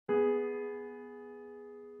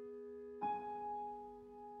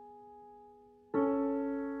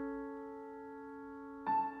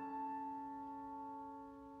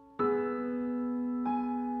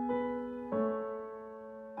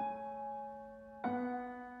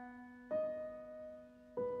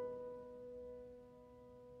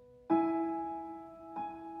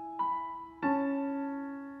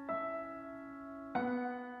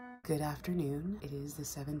Good afternoon. It is the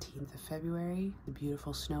 17th of February, a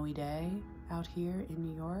beautiful snowy day out here in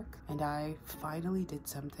New York, and I finally did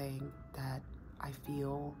something that I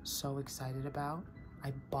feel so excited about.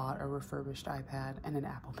 I bought a refurbished iPad and an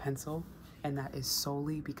Apple Pencil, and that is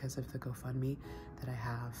solely because of the GoFundMe that I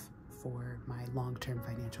have for my long-term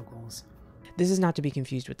financial goals. This is not to be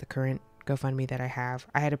confused with the current GoFundMe that I have.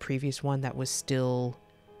 I had a previous one that was still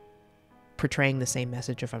portraying the same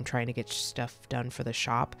message of I'm trying to get stuff done for the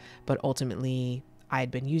shop, but ultimately I had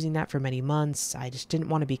been using that for many months. I just didn't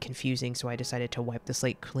want to be confusing, so I decided to wipe the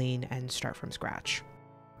slate clean and start from scratch.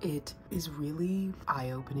 It is really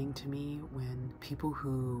eye-opening to me when people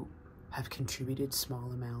who have contributed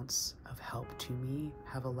small amounts of help to me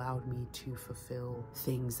have allowed me to fulfill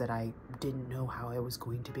things that I didn't know how I was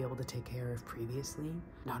going to be able to take care of previously,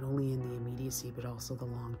 not only in the immediacy but also the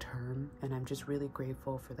long term. And I'm just really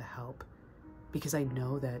grateful for the help, because I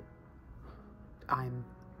know that I'm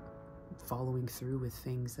following through with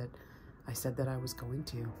things that I said that I was going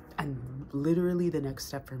to. And literally the next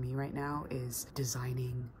step for me right now is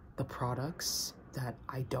designing the products that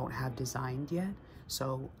I don't have designed yet.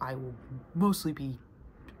 So I will mostly be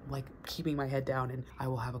like keeping my head down, and I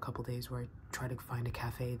will have a couple days where I try to find a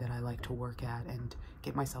cafe that I like to work at and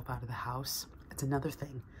get myself out of the house. It's another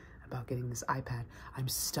thing about getting this iPad. I'm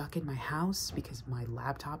stuck in my house because my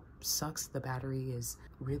laptop sucks. The battery is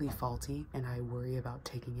really faulty, and I worry about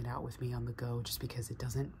taking it out with me on the go just because it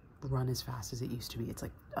doesn't run as fast as it used to be. It's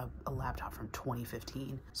like a laptop from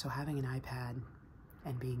 2015. So having an iPad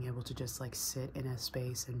and being able to just like sit in a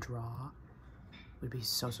space and draw would be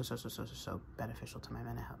so beneficial to my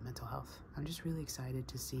mental health. I'm just really excited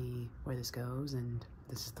to see where this goes, and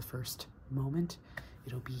this is the first moment.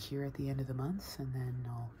 It'll be here at the end of the month, and then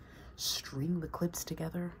I'll string the clips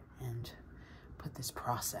together and put this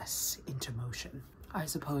process into motion. I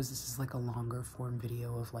suppose this is like a longer form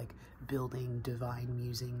video of like building Divine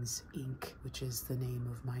Musings Inc., which is the name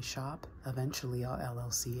of my shop. Eventually I'll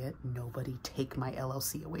LLC it. Nobody take my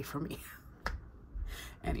LLC away from me.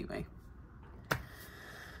 Anyway, I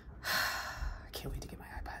can't wait to get my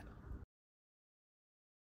iPad.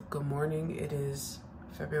 Good morning. It is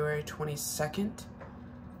February 22nd,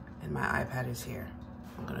 and my iPad is here.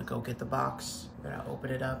 I'm gonna go get the box. We're gonna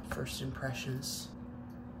open it up, first impressions.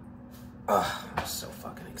 Oh, I'm so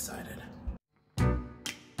fucking excited.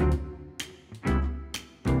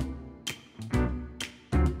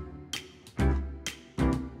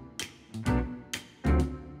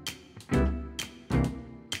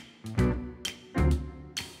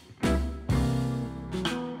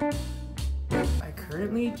 I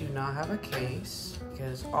currently do not have a case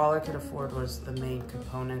because all I could afford was the main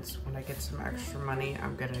components. When I get some extra money,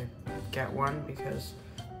 I'm gonna get one because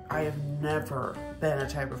I have never been a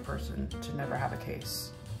type of person to never have a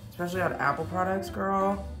case, especially on Apple products,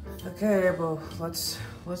 girl. Okay, well, let's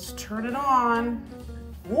turn it on.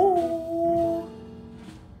 Woo!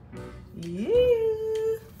 Yeah.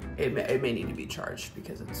 It may need to be charged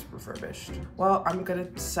because it's refurbished. Well, I'm gonna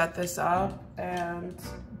set this up, and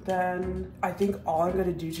then I think all I'm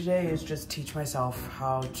gonna do today is just teach myself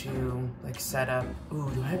how to like set up.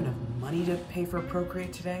 Ooh, do I have enough money to pay for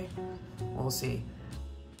Procreate today? We'll see.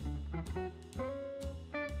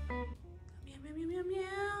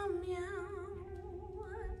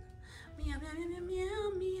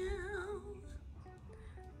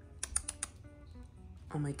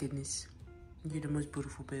 Oh my goodness, you're the most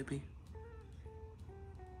beautiful baby.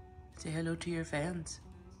 Say hello to your fans.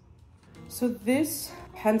 So this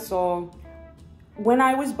pencil, when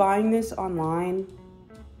I was buying this online,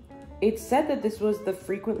 it said that this was the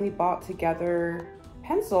frequently bought together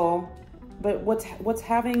pencil, but what's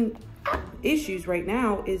having issues right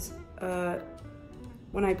now is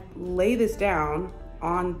when I lay this down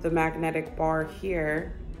on the magnetic bar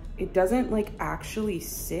here, it doesn't like actually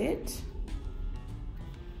sit.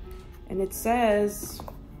 And it says,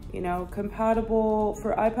 you know, compatible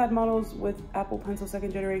for iPad models with Apple Pencil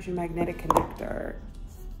 2nd generation magnetic connector.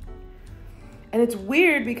 And it's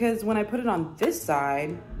weird because when I put it on this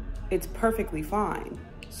side, it's perfectly fine.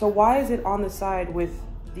 So why is it on the side with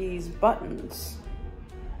these buttons?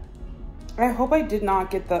 I hope I did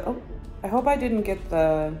not get the, oh, I hope I didn't get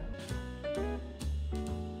the,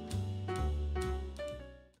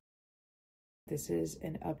 this is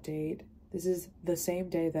an update. This is the same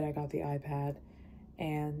day that I got the iPad,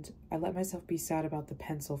 and I let myself be sad about the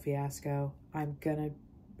pencil fiasco. I'm gonna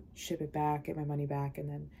ship it back, get my money back, and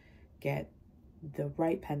then get the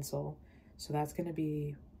right pencil. So that's gonna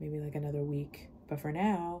be maybe like another week. But for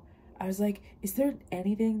now, I was like, is there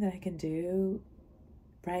anything that I can do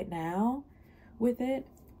right now with it?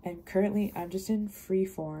 And currently I'm just in free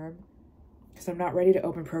form. because I'm not ready to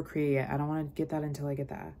open Procreate yet. I don't want to get that until I get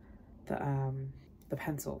the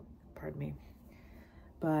pencil, pardon me.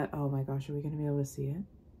 But oh my gosh, are we gonna be able to see it?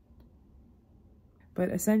 But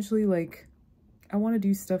essentially, like, I want to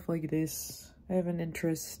do stuff like this. I have an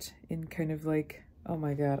interest in kind of like, oh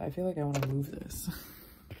my god, I feel like I want to move this.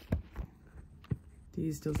 Do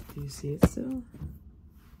you see it still?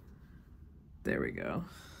 There we go.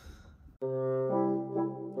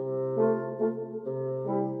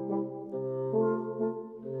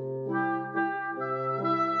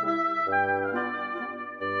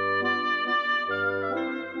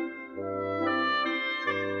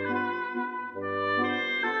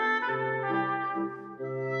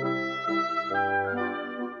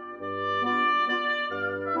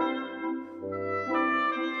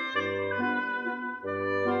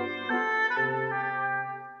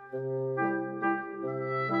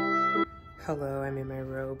 Hello, I'm in my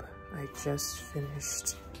robe. I just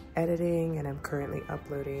finished editing and I'm currently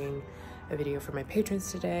uploading a video for my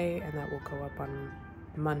patrons today, and that will go up on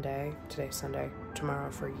Monday. Today's Sunday,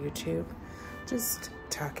 tomorrow for YouTube. Just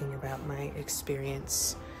talking about my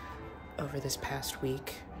experience over this past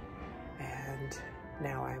week. And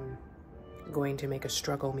now I'm going to make a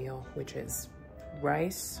struggle meal, which is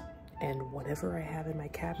rice and whatever I have in my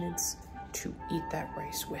cabinets to eat that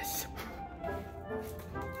rice with.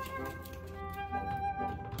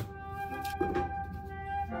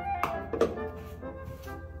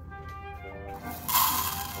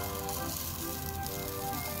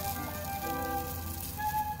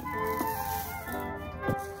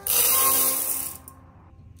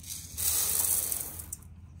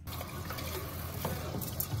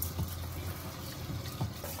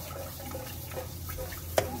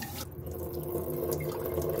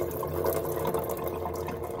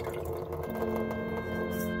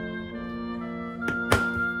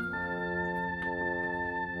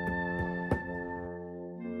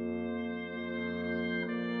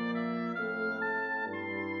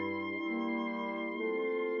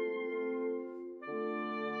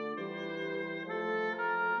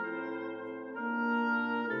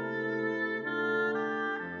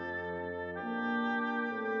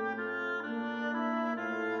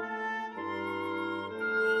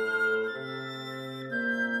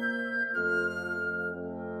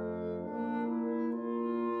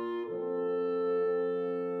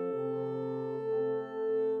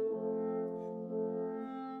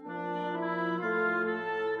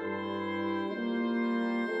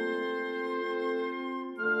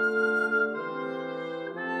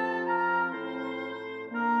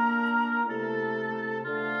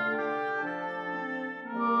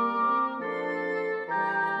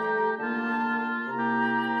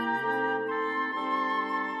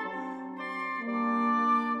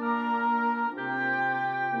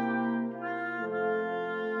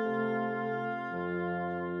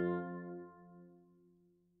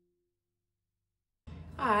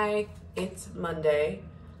 Hi, it's Monday.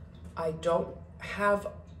 I don't have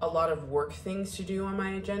a lot of work things to do on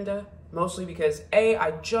my agenda, mostly because A,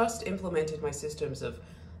 I just implemented my systems of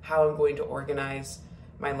how I'm going to organize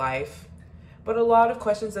my life. But a lot of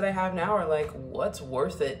questions that I have now are like, what's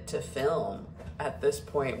worth it to film at this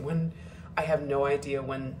point when I have no idea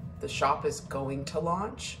when the shop is going to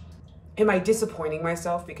launch? Am I disappointing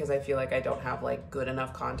myself because I feel like I don't have like good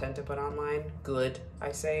enough content to put online? Good,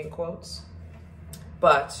 I say in quotes.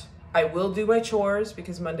 But I will do my chores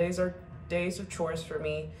because Mondays are days of chores for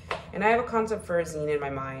me. And I have a concept for a zine in my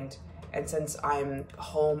mind. And since I'm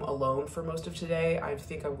home alone for most of today, I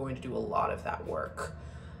think I'm going to do a lot of that work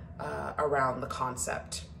around the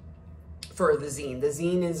concept for the zine. The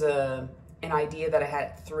zine is an idea that I had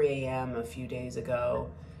at 3 a.m. a few days ago,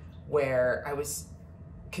 where I was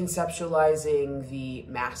conceptualizing the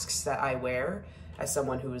masks that I wear as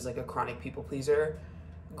someone who is like a chronic people pleaser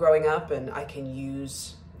growing up, and I can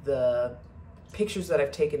use the pictures that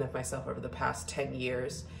I've taken of myself over the past 10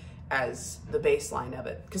 years as the baseline of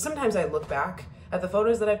it. Because sometimes I look back at the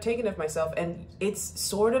photos that I've taken of myself and it's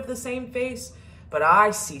sort of the same face, but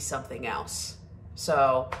I see something else.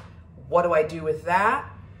 So what do I do with that?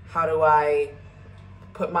 How do I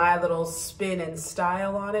put my little spin and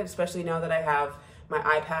style on it, especially now that I have my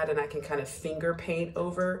iPad and I can kind of finger paint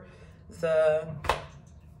over the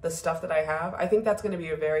stuff that I have? I think that's going to be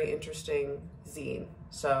a very interesting zine.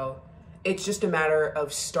 So it's just a matter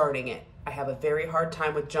of starting it. I have a very hard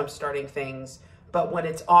time with jump starting things, but when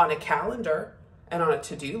it's on a calendar and on a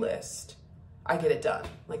to-do list, I get it done.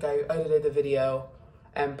 Like I edited the video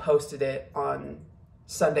and posted it on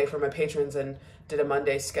Sunday for my patrons and did a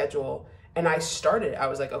Monday schedule. And I started, I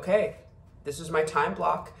was like, okay, this was my time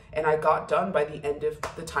block, and I got done by the end of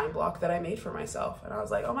the time block that I made for myself. And I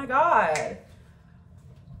was like, oh my God,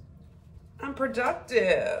 I'm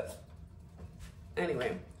productive.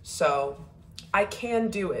 Anyway, so I can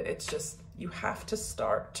do it. It's just, you have to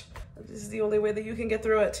start. This is the only way that you can get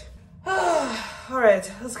through it. All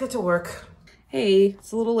right, let's get to work. Hey,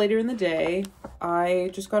 it's a little later in the day. I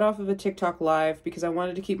just got off of a TikTok live because I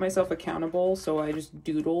wanted to keep myself accountable, so I just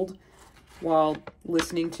doodled while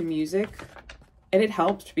listening to music. And it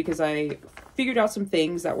helped because I figured out some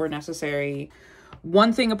things that were necessary.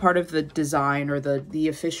 One thing, a part of the design or the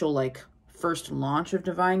official like first launch of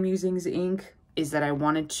Divine Musings Inc. is that I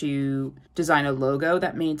wanted to design a logo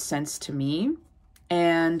that made sense to me.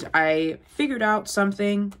 And I figured out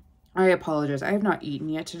something. I apologize, I have not eaten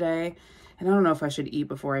yet today. And I don't know if I should eat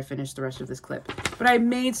before I finish the rest of this clip. But I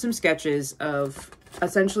made some sketches of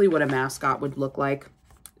essentially what a mascot would look like.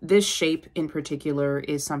 This shape in particular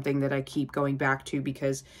is something that I keep going back to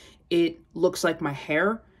because it looks like my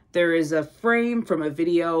hair. There is a frame from a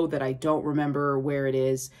video that I don't remember where it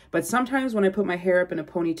is. But sometimes when I put my hair up in a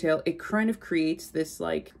ponytail, it kind of creates this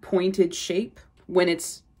like pointed shape when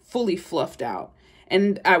it's fully fluffed out.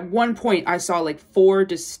 And at one point I saw like 4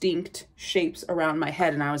 distinct shapes around my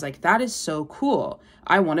head and I was like, that is so cool.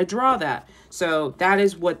 I want to draw that. So that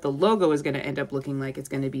is what the logo is going to end up looking like. It's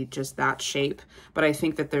going to be just that shape. But I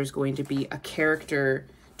think that there's going to be a character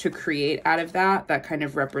to create out of that kind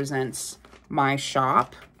of represents my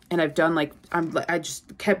shop. And I've done like, I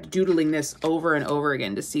just kept doodling this over and over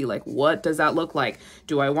again to see like, what does that look like?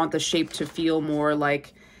 Do I want the shape to feel more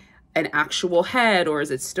like an actual head, or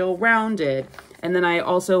is it still rounded? And then I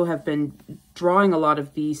also have been drawing a lot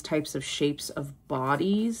of these types of shapes of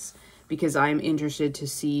bodies because I'm interested to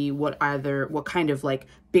see what kind of like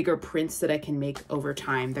bigger prints that I can make over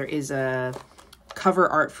time. There is a cover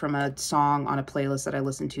art from a song on a playlist that I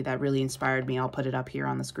listened to that really inspired me. I'll put it up here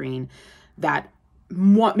on the screen. That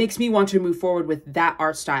makes me want to move forward with that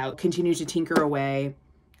art style, continue to tinker away.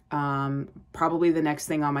 Probably the next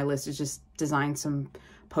thing on my list is just design some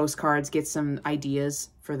postcards, get some ideas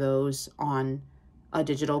for those on a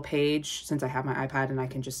digital page since I have my iPad and I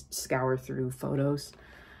can just scour through photos.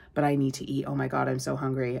 But I need to eat. Oh my God, I'm so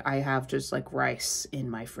hungry. I have just like rice in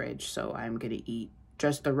my fridge, so I'm gonna eat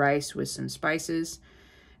just the rice with some spices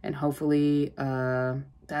and hopefully I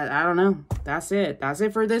don't know. That's it. That's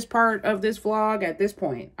it for this part of this vlog at this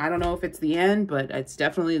point. I don't know if it's the end, but it's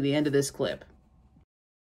definitely the end of this clip.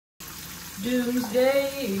 Doomsday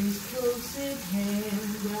is close at hand.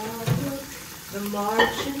 I'll put the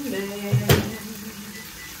marching band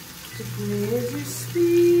to play as you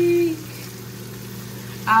speak.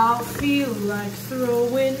 I'll feel like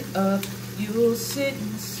throwing up. You'll sit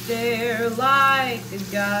and stare like a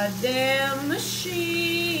goddamn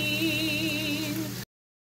machine.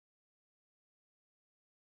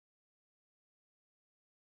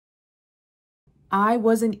 I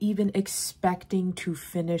wasn't even expecting to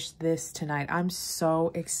finish this tonight. I'm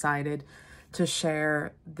so excited to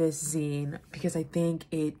share this zine because I think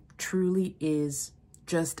it truly is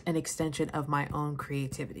just an extension of my own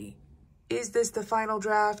creativity. Is this the final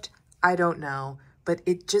draft? I don't know, but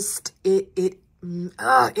it just,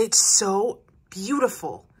 it's so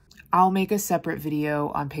beautiful. I'll make a separate video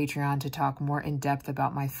on Patreon to talk more in depth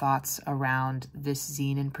about my thoughts around this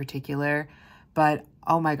zine in particular. But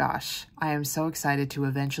oh my gosh, I am so excited to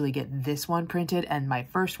eventually get this one printed and my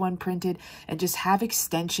first one printed and just have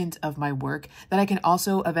extensions of my work that I can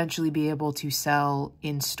also eventually be able to sell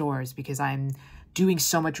in stores because I'm doing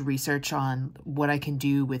so much research on what I can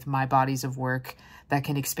do with my bodies of work that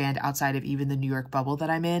can expand outside of even the New York bubble that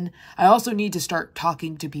I'm in. I also need to start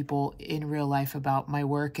talking to people in real life about my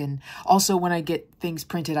work. And also when I get things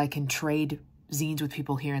printed, I can trade zines with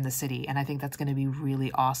people here in the city. And I think that's going to be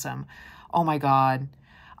really awesome. Oh my God,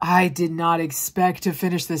 I did not expect to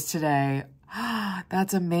finish this today.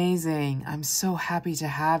 That's amazing. I'm so happy to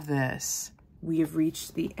have this. We have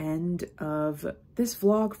reached the end of this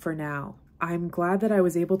vlog for now. I'm glad that I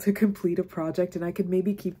was able to complete a project and I could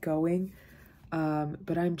maybe keep going.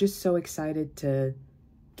 But I'm just so excited to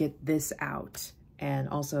get this out and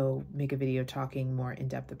also make a video talking more in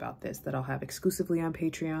depth about this that I'll have exclusively on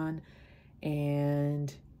Patreon.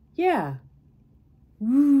 And yeah.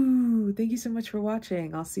 Woo! Thank you so much for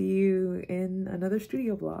watching. I'll see you in another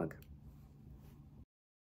studio vlog.